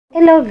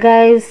Hello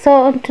guys, so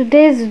on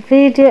today's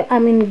video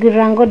I'm in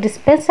Girango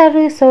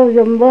Dispensary, so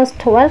you're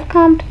most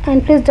welcomed,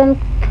 and please don't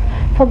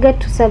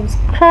forget to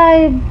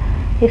subscribe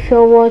if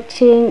you're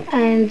watching,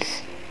 and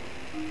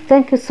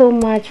thank you so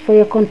much for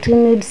your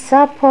continued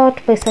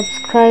support by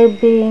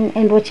subscribing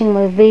and watching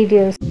my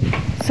videos.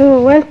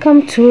 So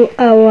welcome to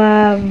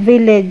our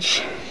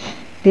village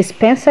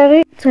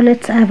dispensary. So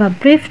let's have a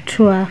brief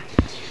tour.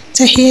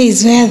 So here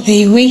is where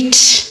they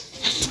wait.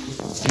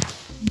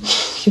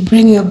 You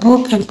bring your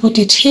book and put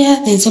it here.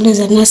 There's always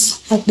a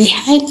nurse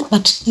behind,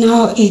 but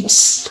now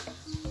it's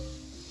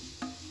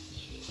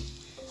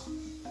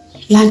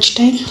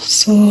lunchtime.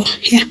 So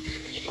here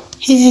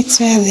is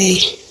where they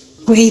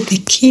weigh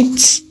the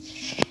kids.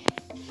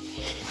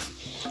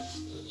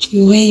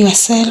 You weigh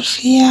yourself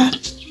here.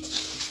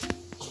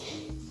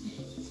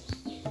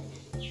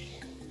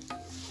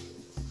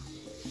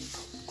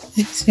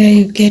 That's where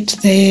you get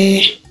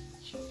the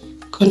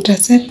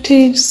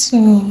contraceptives.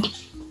 So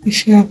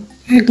if you are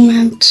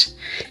pregnant,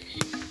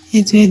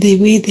 it's where they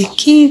weigh the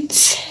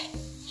kids.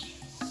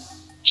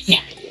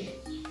 Yeah,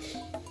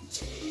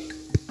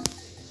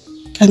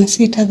 you can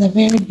see it has a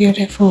very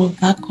beautiful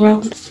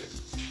background.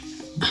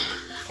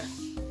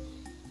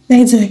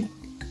 There's a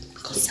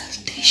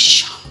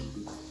consultation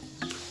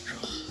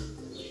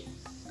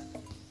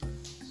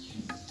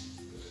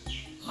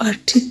room.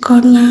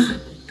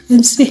 Corner.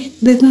 And see,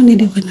 there's no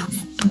need even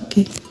of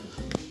talking.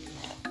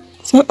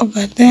 So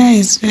over there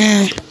is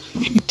where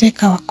we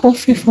take our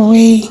coffee for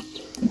weighing.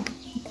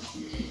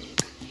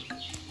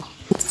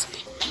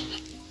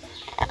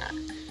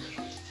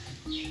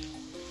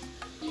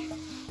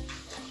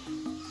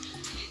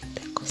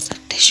 The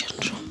consultation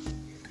room,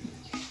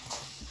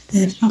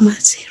 the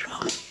pharmacy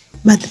room,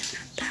 but the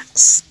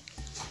products.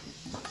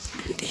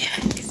 And here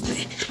is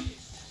the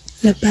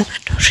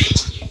laboratory.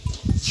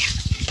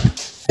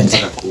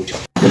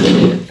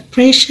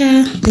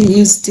 Pressure, they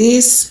use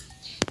this.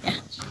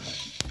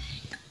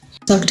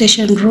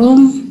 Consultation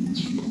room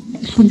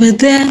over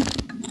there.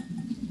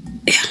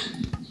 Yeah.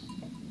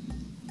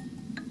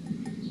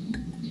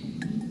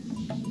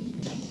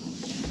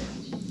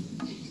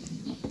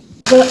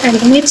 Go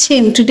and meet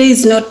him. Today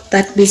is not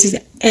that busy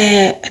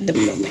at the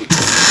moment.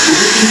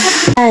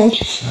 Hi.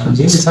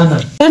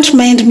 Don't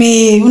mind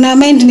me. Una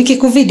mind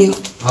nikiku video?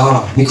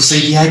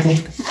 Nikusaidiaje?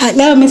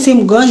 Leo mimi si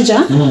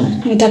mgonja.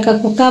 Nataka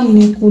kukaa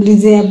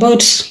nikuulize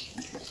about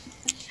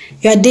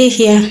your day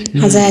here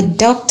as a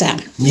doctor.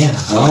 Yeah,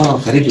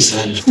 karibu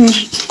sana.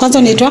 Kwanza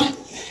unaitwa?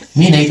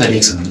 Mimi naitwa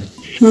Dickson.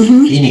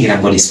 Hii ni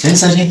Girango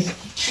Dispensary.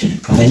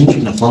 Kama nyingi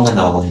tunakuanga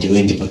na wagonjwa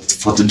wengi, but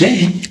for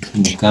today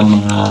ni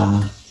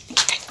kama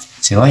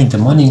in the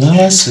morning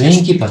hours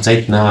wengi, but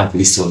right now at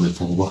least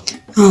wamefungua.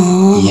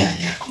 Yeah.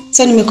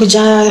 So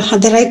nimekuja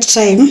at the right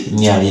time.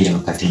 Yeah, ni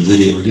wakati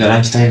mzuri. Ndio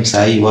lunch time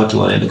saa hii watu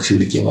wanaenda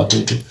kushughulikia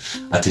watoto.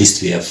 At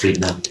least we are free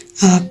now.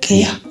 Okay.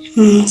 Yeah.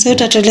 So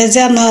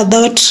utatuelezea na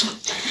about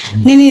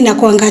nini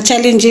inakuanga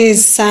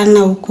challenges sana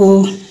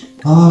huko?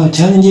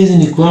 Challenges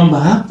ni kwamba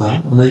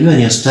hapa unajua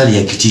ni hospitali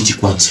ya kijiji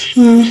kwanza.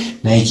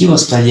 Na ikiwa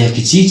hospitali ya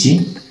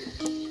kijiji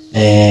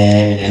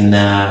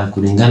na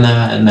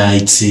kulingana na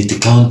its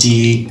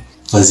county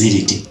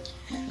facility,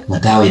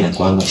 madawa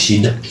inakuanga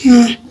shida.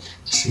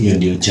 Hiyo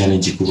ndio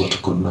challenge kubwa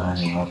tuko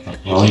nayo hapa.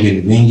 Wagonjwa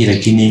ni wengi,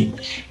 lakini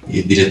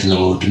bila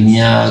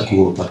tunavyotumia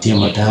kuwapatia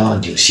madawa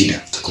ndio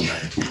shida tuko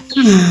nayo.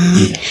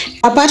 Yeah.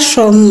 Apart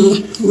from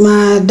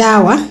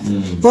madawa,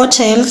 what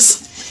else?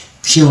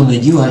 Pia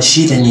unajua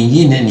shida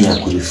nyingine ni ya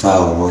kulifaa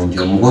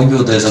wagonjwa. Mgonjwa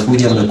utaweza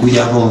kuja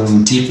amekuja hapo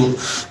umemtibu,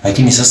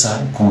 lakini sasa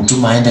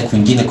kumtuma aende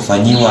kwingine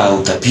kufanyiwa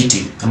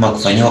utafiti ama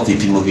kufanyiwa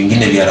vipimo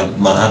vingine vya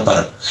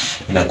maabara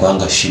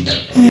inakuanga shida.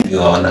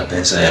 Ndio hawana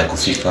pesa ya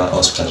kufika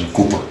hospitali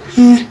kubwa.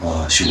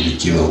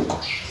 Shughulikiwe huko.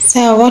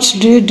 So what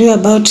do you do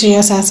about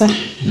your sasa?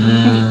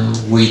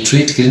 We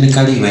treat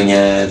clinically when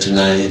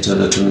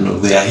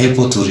we are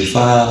able to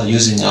refer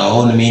using our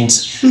own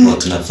means. Or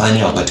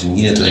tunafanya wakati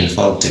mwingine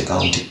tunarefer to the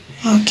county.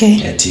 Okay.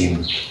 Team.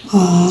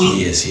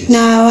 Yes.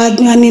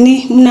 Na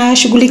nini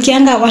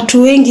mnashughulikianga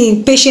watu wengi,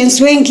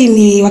 patients wengi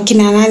ni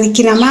wakina nani?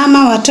 Kina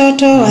mama,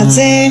 watoto,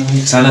 wazee?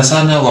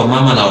 Sana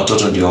wamama na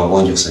watoto ndio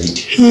wagonjwa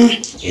zaidi.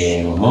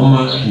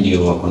 Wamama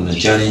ndio wako na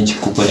challenge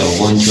kubwa ya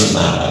wagonjwa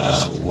na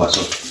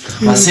watoto.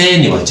 Wazee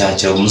ni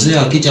wachache. Mzee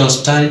akija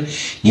hospitali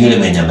ni yule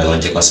mwenye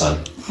amegonjeka sana.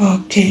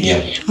 Okay.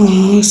 Yeah.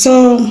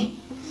 So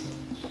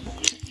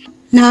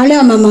na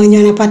wale mama wenye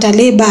wanapata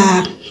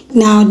labor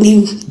now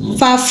ni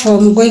far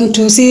from going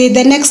to see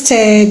the next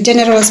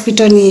general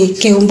hospital ni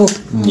Keumbo.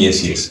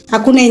 Yes.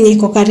 Hakuna yenye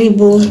iko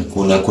karibu.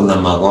 Kuna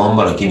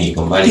Magomba lakini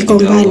iko mbali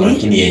kidogo,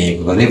 lakini yenye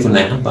iko karibu na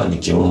hapa ni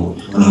Keumbo.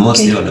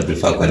 Mostly wana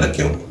prefer kwenda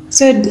Keumbo.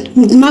 So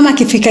mama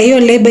akifika hiyo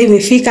labor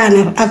imefika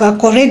na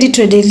ako ready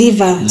to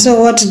deliver.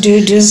 So what do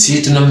you do? Si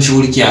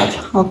tunamshughulikia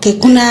hapa. Okay,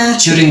 kuna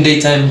during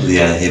daytime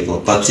we are able,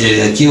 but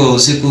akiwa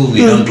usiku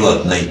we don't do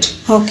at night.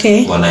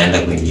 Okay. Wanaenda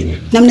kwingine.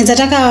 Na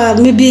mnataka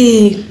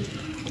maybe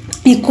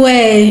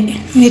ikue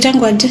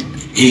nitangwaje?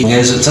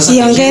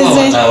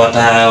 Sasa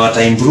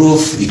wata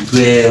improve,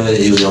 ikue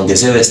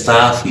iongezewe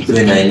staff,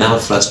 ikue na enough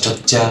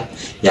infrastructure,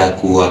 ya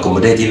ku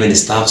accommodate even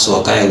staff so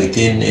wakae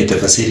within the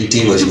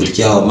facility,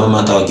 washughulikia wamama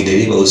hata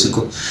wakideliver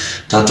usiku.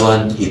 That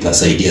one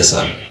itasaidia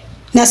sana.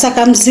 Na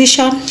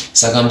circumcision?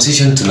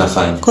 Circumcision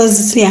tunafanya.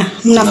 Cause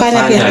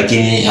mnafanya pia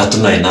lakini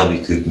hatuna enough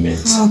equipment.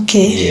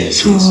 Okay.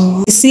 Yes.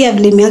 Si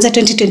limeanza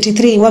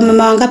 2023.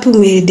 Wamama wangapi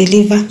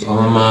umedeliver?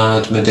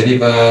 Wamama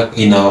tumedeliver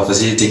in our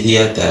facility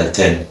here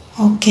 10.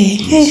 Okay.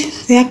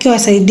 Yake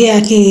wasaidia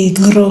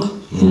akigrow.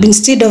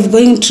 Instead of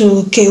going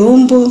to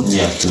Keumbu.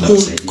 Yeah,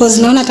 tunasaidia.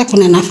 Cause naona hata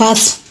kuna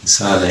nafasi.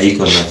 Sana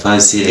iko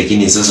nafasi,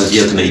 lakini sasa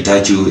pia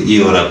tunahitaji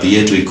hiyo lab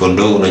yetu iko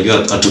ndogo. Unajua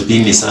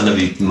hatupimi sana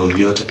vipimo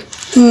vyote.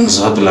 Kwa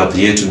sababu lab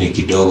yetu ni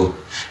kidogo,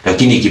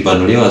 lakini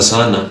ikipanuliwa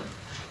sana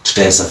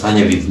tutaweza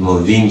fanya vipimo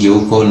vingi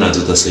huko na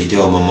tutasaidia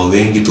wamama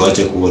wengi,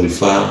 tuache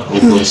kuwalifaa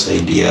huko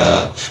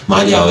kusaidia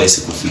mahali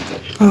hawezi kufika.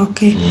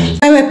 Okay.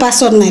 Wewe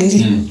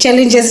personally,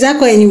 challenges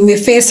zako yenye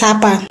umeface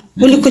hapa,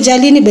 ulikuja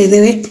lini by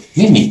the way?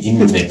 Mimi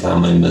nimekaa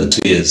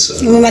 2 years.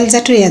 Umemaliza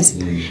 2 years?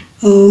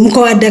 Mko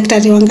wa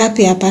daktari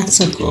wangapi hapa?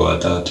 Tuko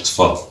watatu,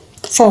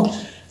 4.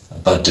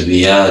 But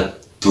we are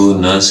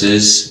 2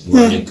 nurses,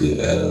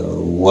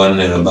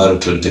 one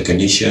laboratory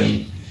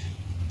technician,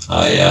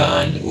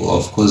 and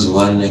of course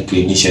one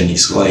clinician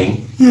is going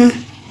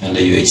and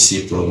the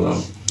UHC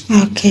program.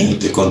 Okay.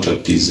 The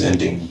contract is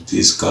ending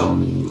this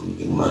coming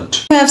month.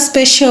 We have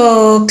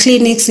special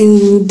clinics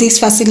in this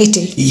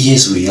facility?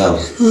 Yes, we have.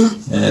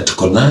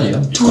 Tuko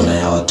na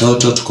ya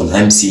watoto, tuko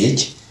na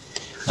MCH,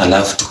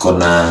 alafu tuko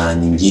na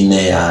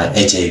nyingine ya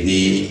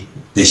HIV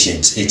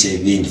patients,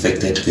 HIV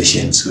infected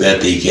patients, where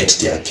they get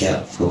their care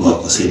from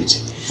our facility.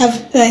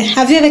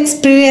 Have you ever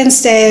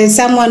experienced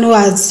someone who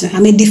has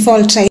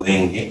default?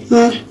 Wengi,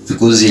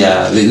 because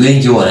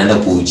wengi wanaenda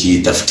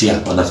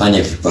kujitafutia,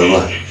 wanafanya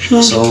viparua.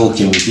 So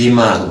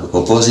ukimpima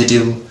kwa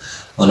positive,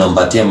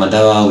 unampatia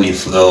madawa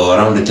with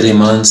around 3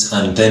 months,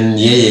 and then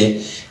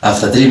yeye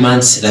after 3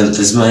 months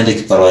lazima aende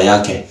kiparua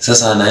yake.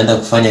 Sasa anaenda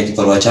kufanya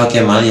kiparua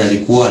chake mahali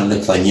alikuwa anaenda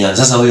kufanyia.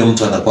 Sasa huyo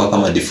mtu anakuwa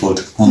kama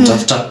default,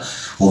 kumtafuta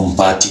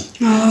umpati.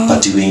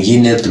 But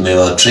wengine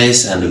tumewa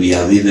trace and we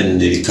have even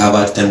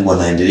recovered them,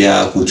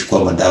 wanaendelea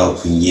kuchukua madawa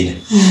kwingine.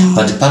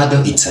 But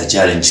bado it's a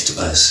challenge to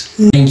us.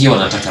 Wengi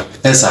wanataka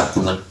pesa,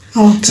 hakuna.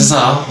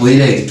 Sasa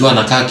wile kitu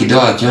anakaa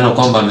kidogo, akiona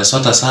kwamba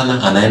amesota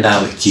sana,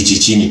 anaenda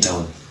kijijini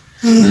town.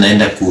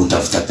 Anaenda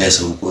kutafuta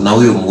pesa huko, na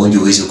huyo mgonjwa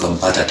huwezi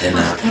ukampata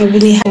tena,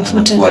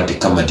 anakuwa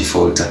kama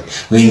defaulter.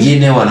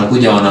 Wengine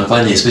wanakuja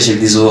wanafanya, especially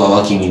these who are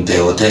working in the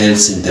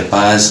hotels, in the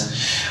bars,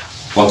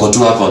 wako tu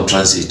hapa on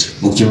transit.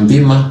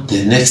 Ukimpima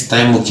the next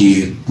time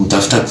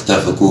ukimtafuta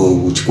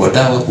kuchukua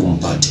dawa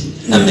kumpati,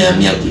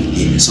 amehamia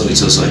kwingine. So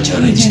it's also a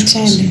challenge.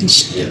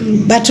 Yeah.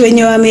 But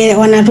wenye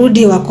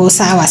wanarudi wako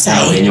sawa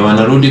sawa. Wenye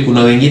wanarudi,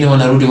 kuna wengine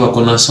wanarudi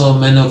wako na so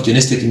many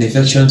opportunistic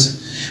infections.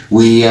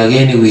 We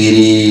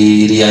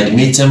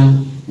readmit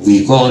them, we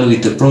go on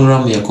with the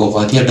program ya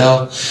kuwapatia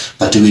dawa,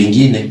 but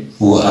wengine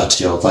huwa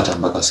hatujawapata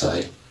mpaka sasa.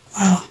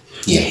 Wow.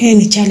 Yeah. Hii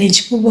ni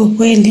challenge kubwa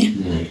kweli.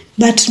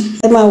 But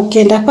kama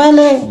ukienda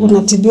pale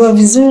unatibiwa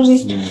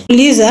vizuri.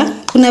 Uliza,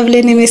 kuna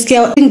vile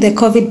nimesikia in the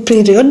COVID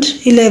period,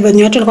 ile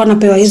wenye watu walikuwa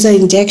wanapewa hizo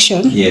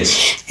injection. Yes.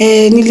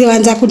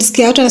 Nilianza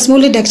kusikia watu wanasema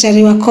ule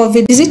daktari wa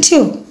COVID, is it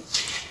you?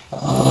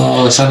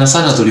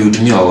 Sana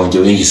tulihudumia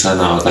wagonjwa wengi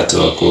sana wakati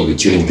wa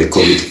COVID, during the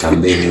COVID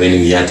campaign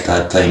when we had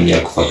that time ya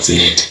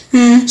kuvaccinate.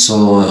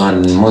 So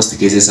on most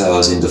cases I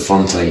was in the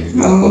front line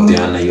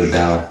kupeana hiyo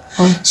dawa.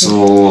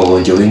 So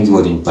wagonjwa wengi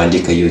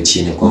walinipandika hiyo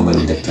chini kwamba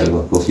ni daktari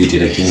wa COVID,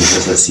 lakini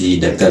sasa si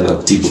daktari wa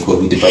kutibu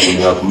COVID, bali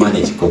ni wa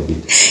manage COVID.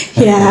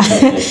 Yeah.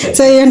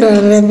 So hiyo ndo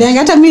niliambia,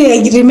 hata mimi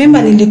I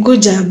remember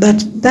nilikuja,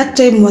 but that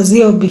time was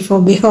here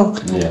before.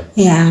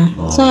 Yeah.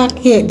 So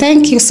okay,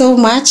 thank you so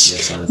much.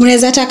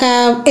 Mnaweza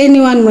taka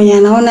anyone mwenye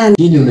anaona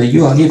hii,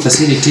 unajua hii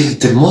facility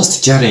the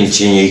most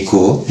challenge yenye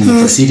iko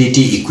ni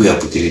facility iko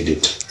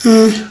upgraded.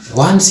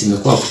 Once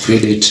imekuwa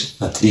upgraded,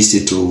 at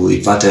least to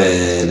ipate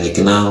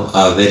like now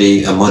a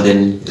very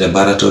modern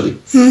laboratory,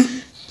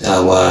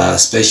 our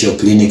special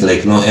clinic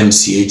like no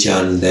MCH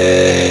and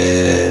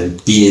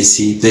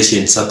PSC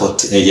patient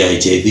support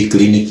HIV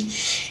clinic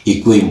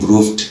iko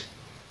improved,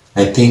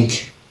 I think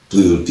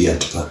we will be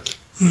at par.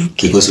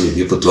 Because we will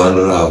be able to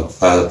handle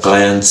our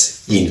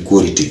clients in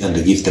quality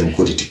and give them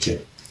quality care.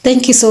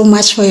 Thank you so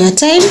much for your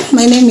time.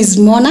 My name is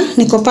Mona.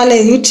 Niko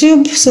pale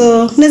YouTube,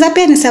 so unaweza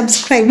pia ni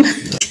subscribe.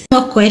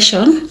 More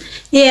question.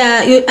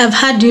 Yeah, I've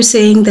heard you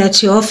saying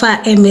that you offer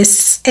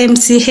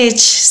MCH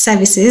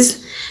services.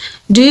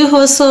 Do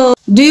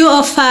you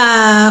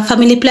offer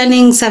family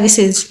planning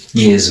services?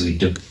 Yes, we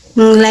do.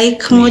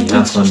 Like we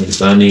have family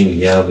planning,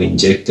 we have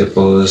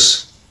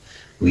injectables,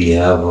 we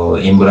have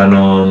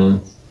Imbranon,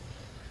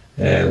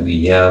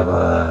 we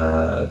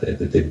have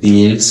the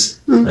pills,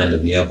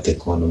 and we have the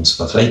condoms.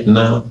 But right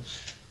now,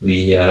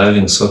 we are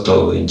having sort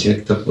of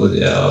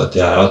injectables.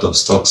 They are out of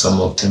stock, some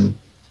of them.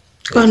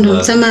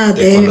 Condoms, some of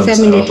the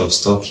family are out of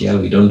stock here.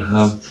 We don't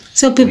have.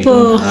 So people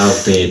we don't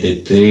have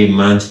the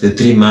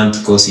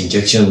 3-month course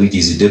injection, which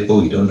is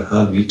depot. We don't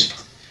have it.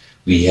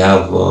 We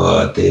have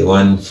the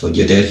one for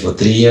Jodel for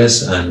 3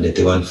 years and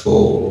the one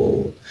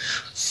for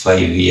 5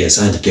 years,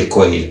 and the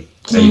coil.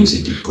 I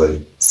use the coil.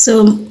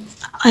 So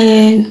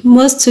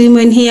most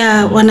women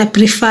here wanna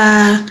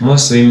prefer.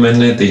 Most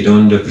women, they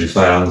don't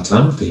prefer long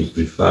term. They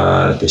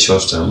prefer the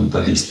short term,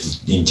 that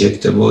is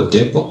injectable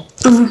depot,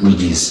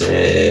 which is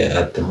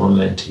at the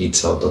moment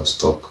it's out of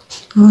stock.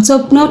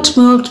 So not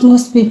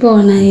most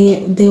people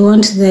they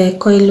want the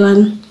coil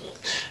one.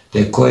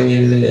 The coil,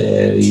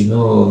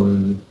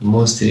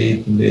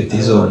 mostly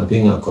this one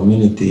being a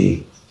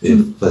community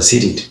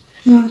facility,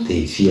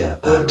 they fear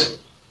that.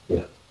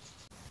 Yeah.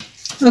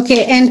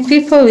 Okay, and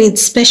people with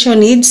special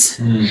needs,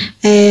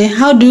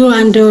 how do you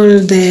handle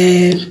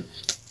them?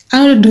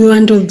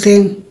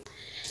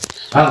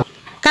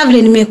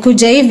 Kabla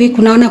nimekuja hivi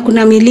kunaona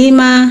kuna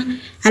milima,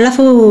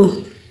 alafu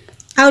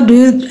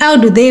how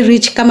do they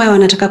reach kama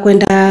wanataka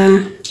kwenda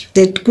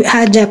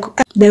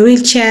the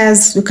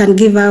wheelchairs you can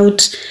give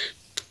out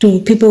to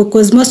people,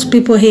 because most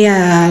people here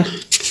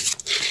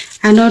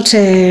are not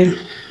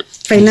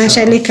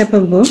financially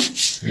capable.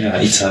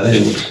 Yeah, it's a very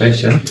good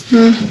question.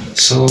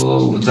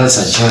 So that's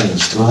a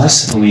challenge to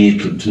us.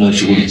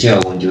 Tunashughulikia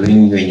wagonjwa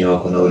wengi wenye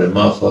wako na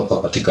ulemavu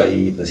hapa katika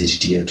hii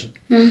facility yetu.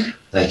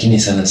 Lakini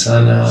sana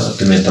sana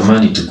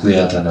tumetamani tukue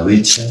hata na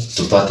wheelchair,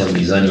 tupate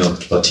mizani wa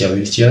kutupatia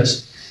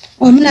wheelchairs.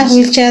 Mna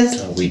wheelchairs?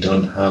 We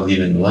don't have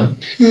even one.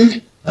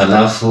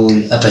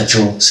 Alafu hata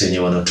choo zenye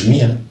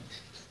wanatumia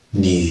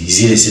ni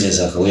zile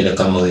za kawaida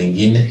kama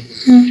wengine.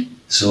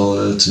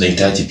 So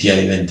tunahitaji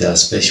pia even the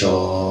special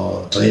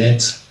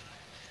toilets.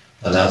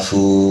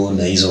 Alafu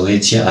na hizo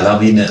wheelchair.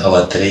 Alafu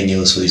our terrain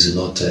also is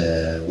not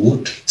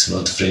wood. It's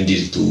not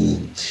friendly to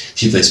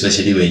people,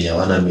 especially wenye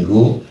hawana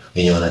miguu,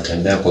 wenye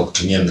wanatembea kwa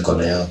kutumia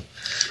mikono yao.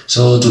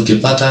 So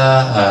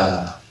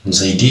tukipata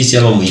msaidizi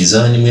ama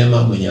muizani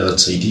mwema mwenye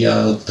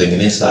atusaidia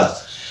kutengeneza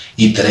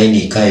hii terrain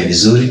ikae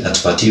vizuri,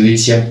 atupatie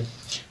wheelchair,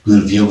 we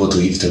will be able to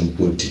give them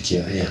good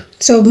care. Yeah.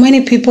 So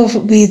many people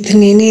with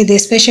the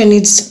special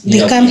needs,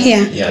 they come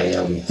here.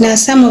 Yeah. Now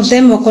some of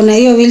them wako na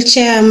hiyo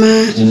wheelchair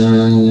ama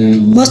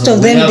most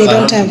of them they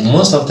don't have.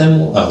 Most of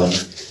them are.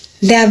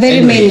 There are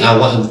very many.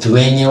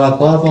 Wenye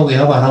wako hapa, we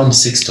have around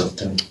 60 of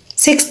them.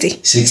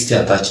 60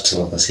 attached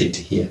to our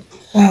facility here.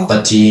 Wow.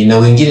 But na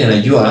wengine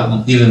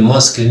najua even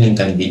more screening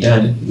can be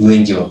done,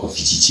 wengi wako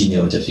vijijini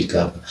hawajafika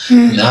hapa.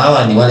 Na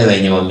hawa ni wale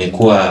wenye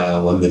wamekuwa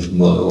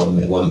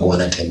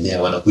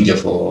wanatembea, wanakuja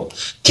for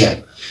care.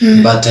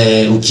 But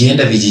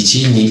ukienda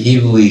vijijini,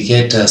 if we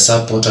get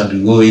support and we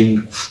go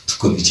in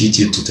to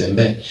vijiji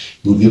tutembee,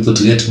 we'll be able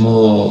to get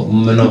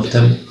more of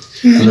them.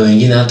 Kuna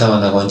wengine hata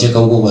wanagonjeka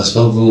huko kwa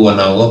sababu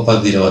wanaogopa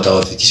vile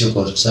watawafikisha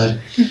kwa hospitali.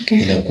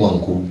 Inakuwa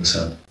ngumu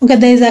sana. Okay,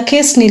 there is a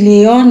case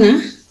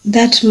niliona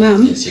that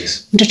mom,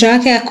 yes. Mtoto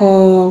wake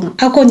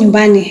ako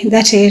nyumbani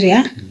that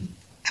area,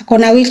 ako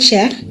na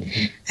wheelchair,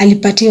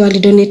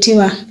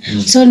 alidonetiwa.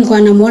 So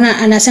nilikuwa namuona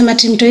anasema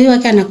mtoto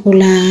wake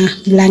anakula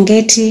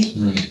blanketi.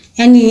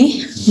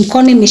 Yani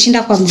mkono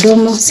imeshinda kwa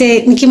mdomo.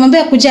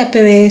 Nikimwambia kuja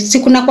apewe,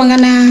 kuna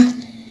kuangana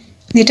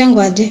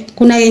nitangwaje,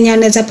 kuna yenye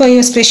anaweza pewa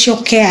hiyo special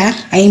care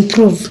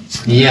improve.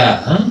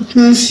 Yeah,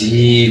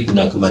 si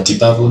kuna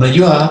matibabu.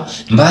 Unajua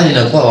mbali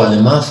na kuwa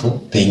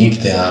walemavu, they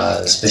need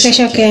their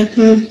special care.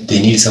 They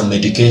need some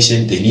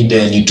medication, they need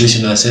a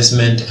nutritional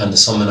assessment and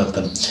so many of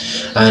them.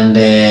 And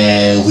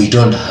we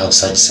don't have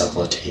such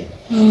support here.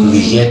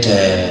 We get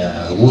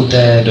a wood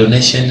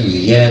donation,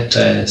 we get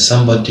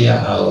somebody,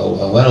 a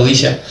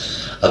well-wisher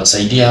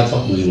outside here,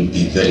 we will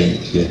be very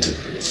grateful.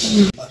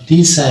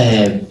 These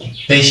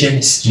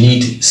patients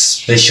need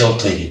special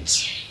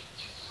toilets.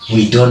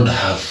 We don't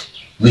have.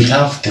 We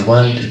have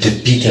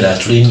the big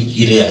latrine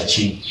ile ya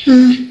chini.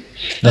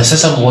 Na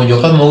sasa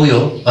mgonjwa kama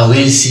huyo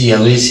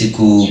hawezi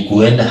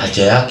kuenda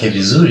haja yake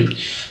vizuri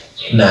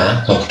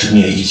na kwa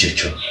kutumia hicho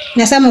choo.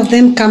 Na some of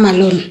them come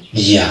alone.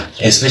 Yeah,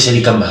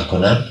 especially kama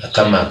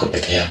ako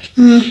peke yake.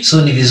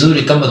 So ni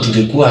vizuri kama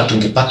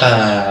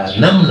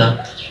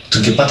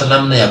tungepata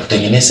namna ya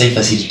kutengeneza hii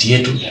facility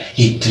yetu,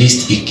 at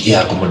least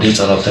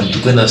accommodate all of them.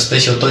 Tukue na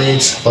special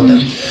toilets for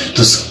them.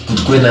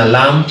 Tukue na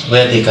lamp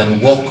where they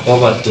can walk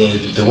over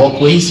the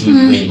walkways,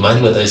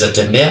 mahali wataweza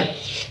tembea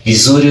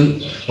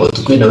vizuri.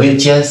 Tukue na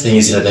wheelchairs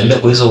zenye zinatembea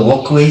kwa hizo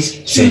walkways,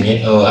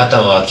 zenye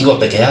hata wakiwa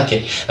peke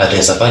yake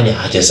ataweza fanya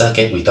haja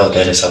zake without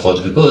any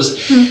support, because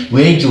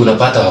wengi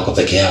unapata wako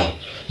peke yao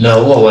na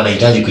huwa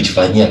wanahitaji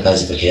kujifanyia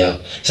kazi peke yao.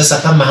 Sasa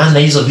kama hana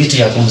hizo vitu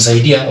ya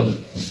kumsaidia,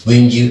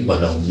 wengi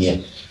wanaumia.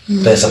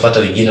 Pata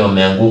wengine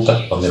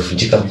wameanguka,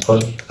 wamevunjika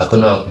mkono,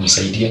 hakuna wa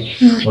kumsaidia.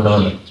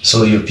 Unaona?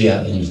 So hiyo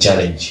pia ni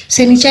challenge.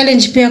 Ni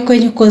challenge pia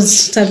kwenye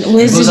cause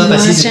hata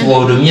sisi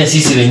kuwahudumia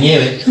sisi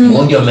wenyewe,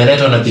 mgonjwa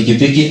ameletwa na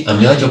pikipiki,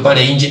 ameachwa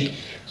pale nje.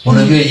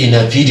 Unajua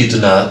inabidi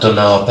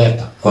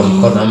tunawapepa kwa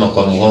mkono ama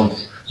kwa mgongo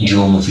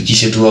ndio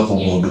umfikishe tu hapo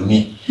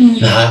umhudumie.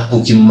 Na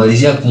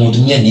ukimalizia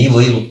kumhudumia ni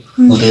hivyo.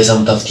 Utaweza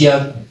mtafutia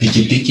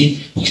pikipiki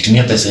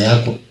ukitumia pesa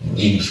yako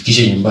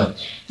imfikishe nyumbani.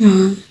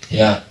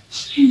 Yeah.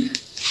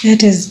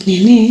 That is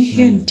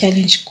hiyo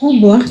challenge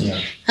kubwa.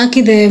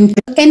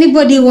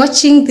 Anybody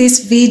watching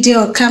this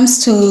video comes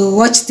to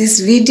watch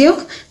this video,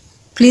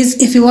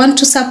 Please, if you want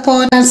to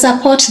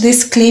support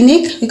this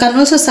clinic, you can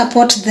also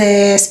support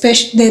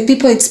the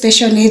people with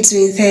special needs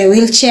with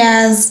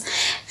wheelchairs,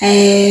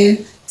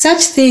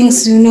 such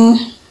things, you know.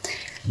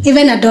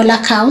 Even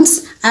 $1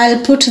 counts.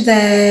 I'll put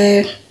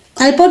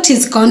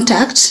his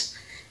contact,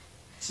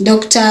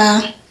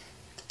 Dr.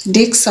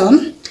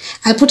 Dickson.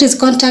 I'll put his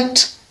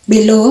contact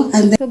below.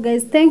 And so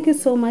guys, thank you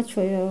so much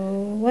for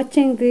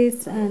watching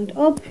this, and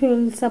hope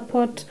you'll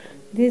support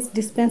this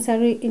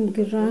dispensary in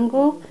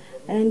Girango,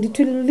 and it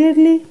will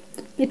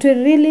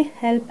really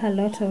help a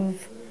lot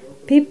of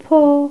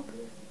people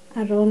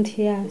around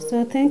here.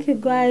 So thank you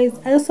guys.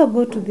 I also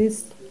go to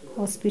this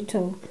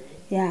hospital,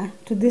 yeah,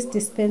 to this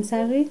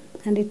dispensary,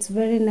 and it's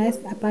very nice.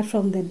 Apart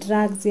from the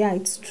drugs, yeah,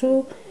 it's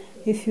true,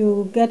 if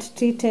you get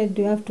treated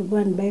you have to go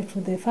and buy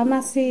from the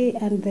pharmacy,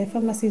 and the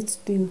pharmacy is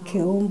in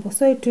Keombo,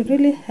 so it will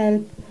really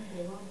help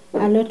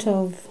a lot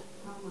of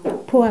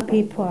poor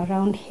people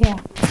around here.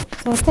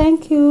 So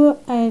thank you,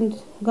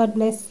 and God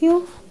bless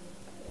you.